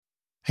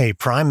Hey,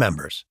 Prime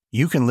members,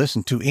 you can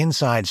listen to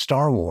Inside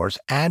Star Wars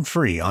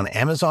ad-free on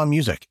Amazon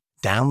Music.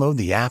 Download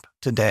the app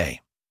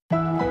today.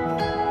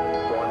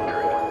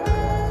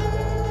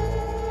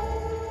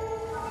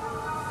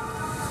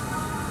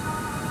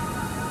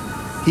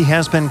 He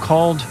has been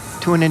called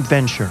to an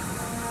adventure.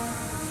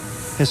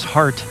 His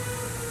heart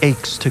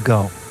aches to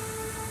go.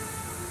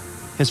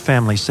 His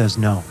family says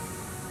no.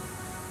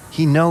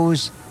 He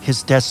knows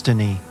his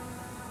destiny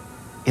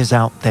is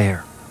out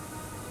there.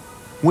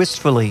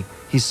 Wistfully,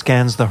 he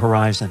scans the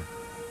horizon.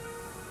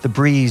 The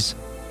breeze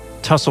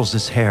tussles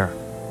his hair.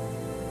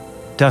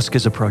 Dusk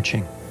is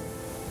approaching.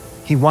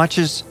 He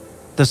watches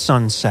the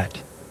sun set.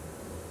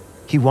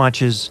 He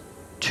watches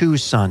two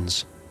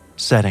suns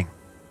setting.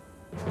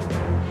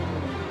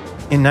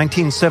 In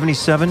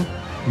 1977,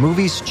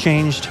 movies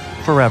changed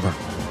forever.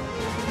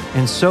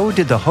 And so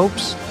did the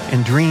hopes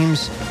and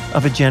dreams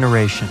of a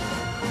generation,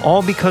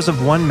 all because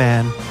of one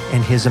man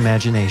and his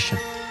imagination.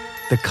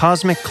 The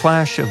cosmic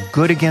clash of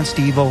good against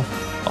evil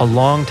a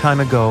long time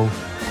ago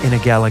in a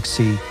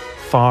galaxy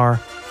far,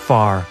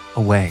 far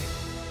away.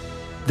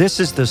 This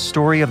is the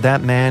story of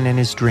that man and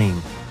his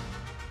dream,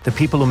 the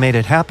people who made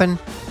it happen,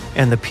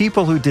 and the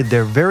people who did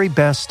their very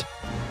best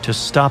to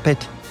stop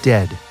it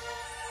dead.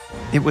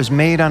 It was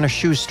made on a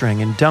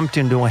shoestring and dumped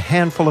into a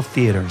handful of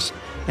theaters,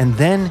 and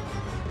then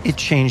it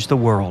changed the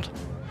world.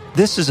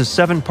 This is a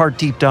 7-part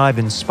deep dive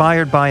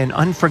inspired by an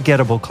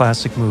unforgettable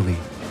classic movie.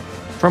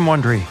 From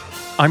Wondery,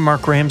 I'm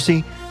Mark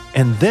Ramsey,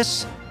 and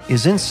this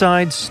is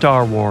Inside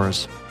Star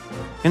Wars.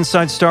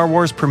 Inside Star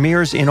Wars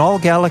premieres in all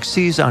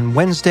galaxies on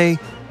Wednesday,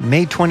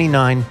 May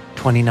 29,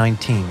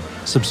 2019.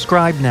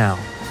 Subscribe now,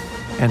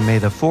 and may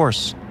the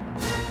Force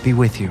be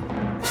with you.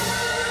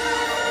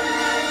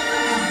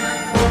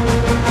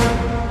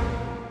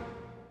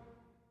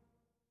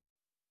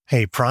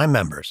 Hey, Prime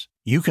members,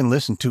 you can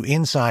listen to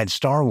Inside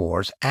Star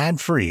Wars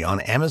ad-free on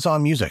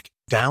Amazon Music.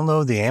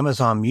 Download the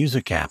Amazon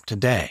Music app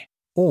today.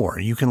 Or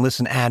you can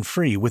listen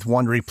ad-free with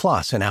Wondery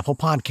Plus and Apple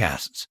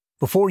Podcasts.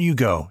 Before you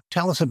go,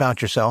 tell us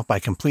about yourself by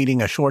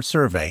completing a short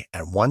survey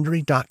at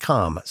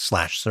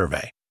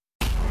Wondery.com/survey.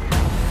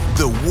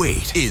 The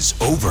wait is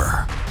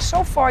over.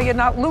 So far, you're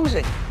not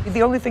losing.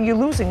 The only thing you're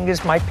losing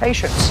is my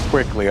patience.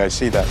 Quickly, I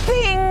see that.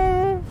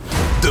 Bing!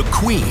 The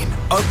queen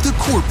of the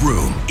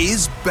courtroom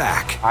is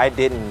back. I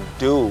didn't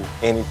do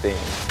anything.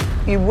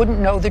 You wouldn't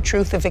know the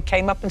truth if it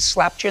came up and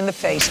slapped you in the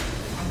face.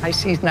 I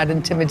see he's not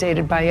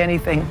intimidated by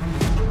anything.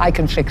 I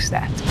can fix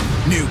that.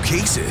 New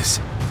cases.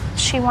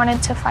 She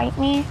wanted to fight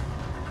me.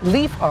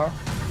 Leave her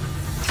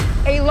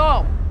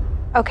alone.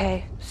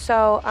 Okay,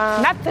 so,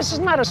 This is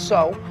not a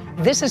so.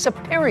 This is a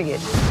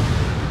period.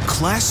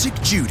 Classic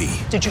Judy.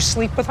 Did you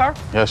sleep with her?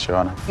 Yes, Your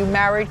Honor. You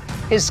married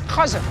his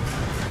cousin.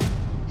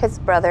 his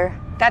brother.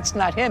 That's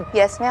not him.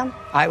 Yes, ma'am.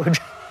 I would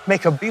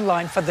make a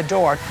beeline for the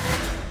door.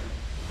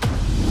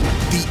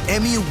 The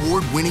Emmy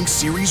Award-winning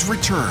series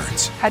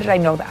returns. How did I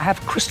know that? I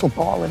have a crystal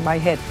ball in my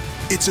head.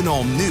 It's an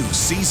all-new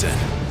season.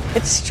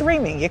 It's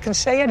streaming. You can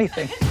say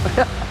anything.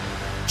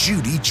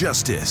 Judy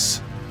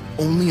Justice.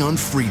 Only on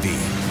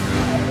Freevee.